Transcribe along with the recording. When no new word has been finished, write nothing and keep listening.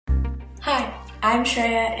Hi, I'm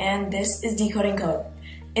Shreya and this is Decoding Code.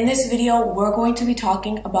 In this video, we're going to be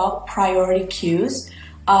talking about priority queues,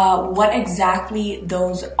 what exactly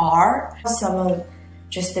those are, some of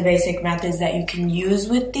just the basic methods that you can use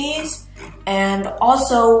with these, and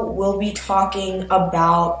also we'll be talking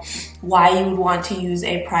about why you would want to use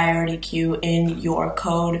a priority queue in your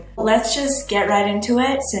code. Let's just get right into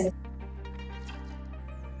it.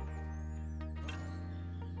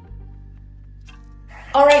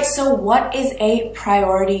 Alright, so what is a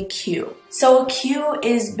priority queue? So a queue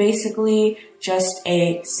is basically just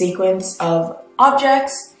a sequence of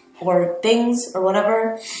objects or things or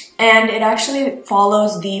whatever, and it actually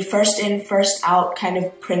follows the first in, first out kind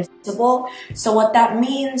of principle. So what that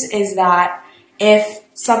means is that if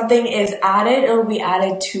something is added, it will be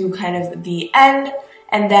added to kind of the end,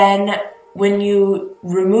 and then when you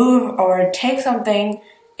remove or take something,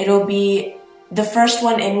 it'll be the first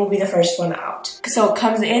one in will be the first one out. So it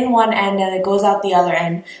comes in one end and it goes out the other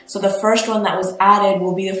end. So the first one that was added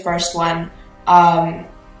will be the first one to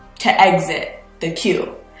exit the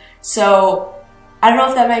queue. So I don't know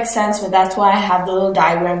if that makes sense, but that's why I have the little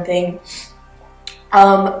diagram thing.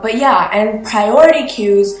 But yeah, and priority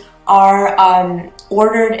queues are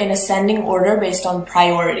ordered in ascending order based on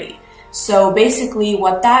priority. So basically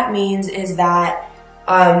what that means is that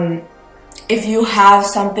if you have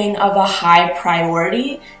something of a high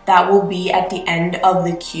priority, that will be at the end of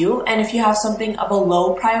the queue. And if you have something of a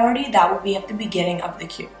low priority, that will be at the beginning of the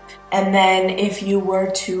queue. And then if you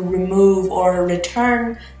were to remove or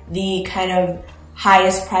return the kind of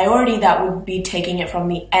highest priority, that would be taking it from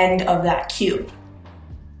the end of that queue.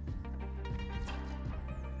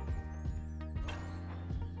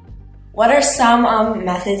 What are some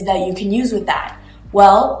methods that you can use with that?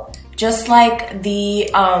 Well, just like the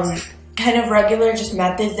kind of regular just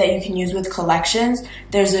methods that you can use with collections,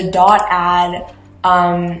 there's a dot add.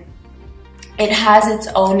 It has its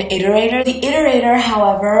own iterator. The iterator,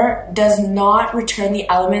 however, does not return the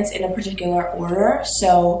elements in a particular order,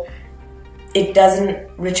 so it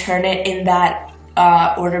doesn't return it in that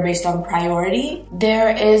order based on priority.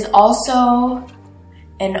 There is also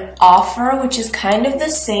an offer, which is kind of the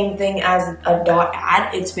same thing as a dot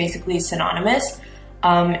add. It's basically synonymous.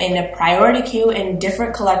 In a priority queue, in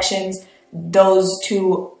different collections, those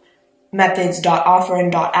two methods, dot offer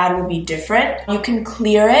and dot add, will be different. You can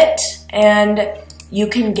clear it and you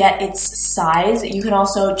can get its size. You can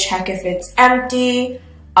also check if it's empty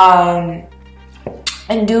and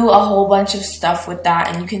do a whole bunch of stuff with that,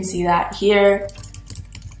 and you can see that here.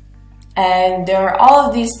 And there are all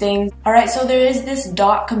of these things. Alright, so there is this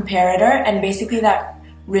dot comparator, and basically that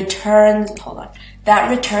returns, that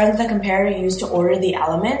returns the comparator used to order the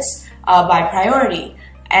elements by priority.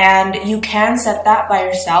 And you can set that by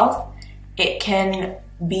yourself. It can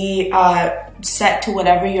be set to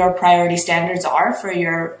whatever your priority standards are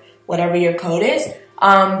for whatever your code is.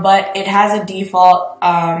 But it has a default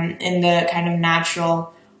in the kind of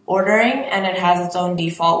natural ordering, and it has its own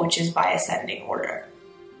default, which is by ascending order.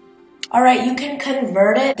 Alright, you can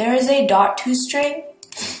convert it. There is a .toString,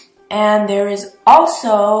 and there is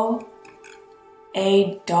also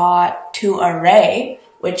a .toArray,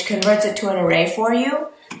 which converts it to an array for you.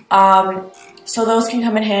 So those can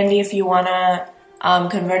come in handy if you want to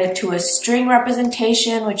convert it to a string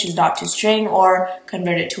representation, which is .toString, or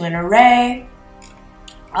convert it to an array.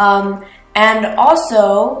 And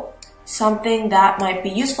also, something that might be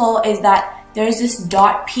useful is that there's this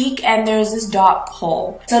 .peek and there's this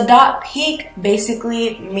 .poll. So .peek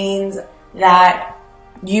basically means that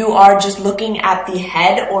you are just looking at the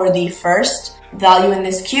head or the first value in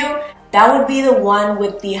this queue. That would be the one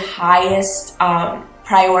with the highest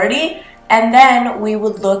priority, and then we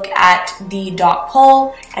would look at the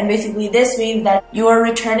 .poll, and basically this means that you are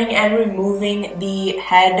returning and removing the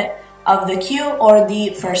head of the queue or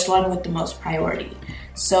the first one with the most priority.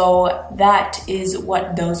 So that is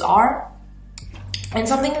what those are. And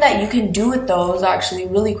something that you can do with those actually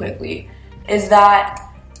really quickly is that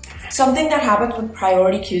something that happens with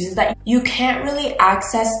priority queues is that you can't really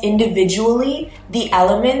access individually the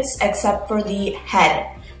elements except for the head.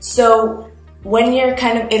 So when you're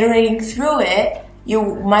kind of iterating through it,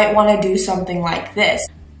 you might want to do something like this.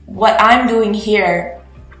 What I'm doing here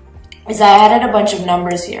is I added a bunch of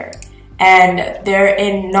numbers here, and they're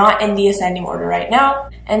not in the ascending order right now.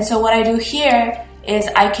 And so what I do here is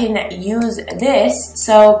I can use this,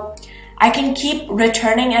 so I can keep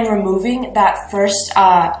returning and removing that first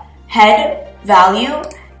head value,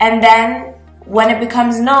 and then when it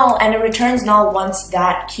becomes null, and it returns null once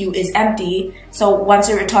that queue is empty, so once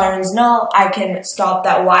it returns null, I can stop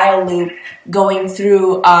that while loop going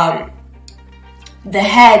through the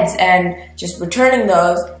heads and just returning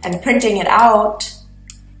those and printing it out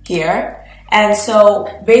here. And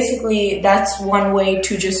so basically that's one way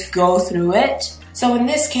to just go through it. So in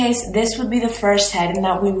this case, this would be the first head, and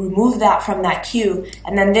that we remove that from that queue,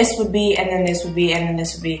 and then this would be, and then this would be, and then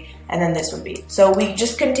this would be, and then this would be. So we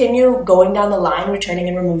just continue going down the line, returning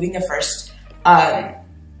and removing the first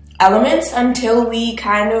elements until we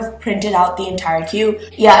kind of printed out the entire queue.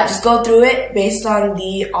 Yeah, just go through it based on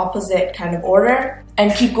the opposite kind of order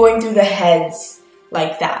and keep going through the heads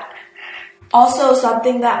like that. Also,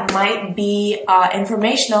 something that might be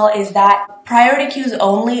informational is that priority queues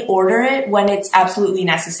only order it when it's absolutely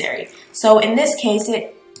necessary. So in this case,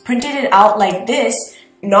 it printed it out like this,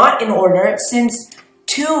 not in order, since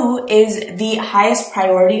 2 is the highest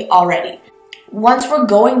priority already. Once we're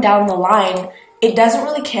going down the line, it doesn't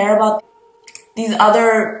really care about these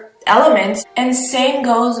other elements, and same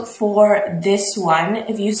goes for this one.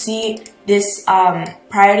 If you see this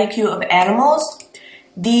priority queue of animals,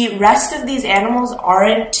 the rest of these animals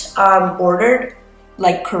aren't ordered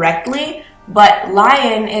like correctly, but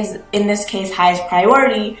lion is in this case highest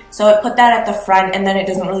priority, so it put that at the front, and then it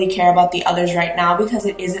doesn't really care about the others right now because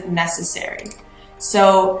it isn't necessary.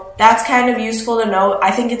 So that's kind of useful to know.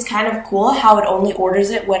 I think it's kind of cool how it only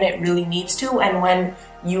orders it when it really needs to and when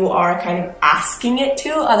you are kind of asking it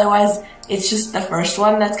to. Otherwise, it's just the first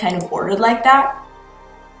one that's kind of ordered like that.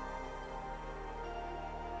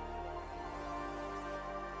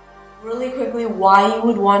 Really quickly, why you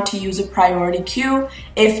would want to use a priority queue.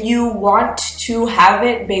 If you want to have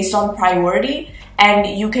it based on priority, and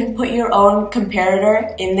you can put your own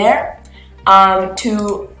comparator in there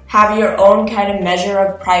to have your own kind of measure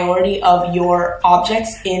of priority of your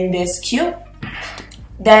objects in this queue,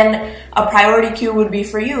 then a priority queue would be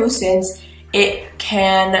for you, since it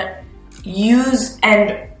can use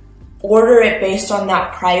and order it based on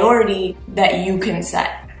that priority that you can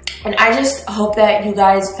set. And I just hope that you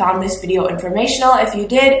guys found this video informational. If you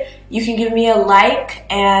did, you can give me a like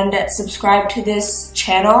and subscribe to this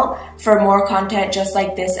channel for more content just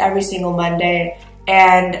like this every single Monday.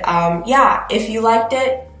 And yeah, if you liked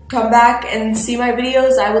it, come back and see my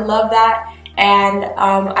videos. I would love that. And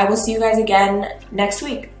I will see you guys again next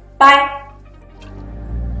week. Bye!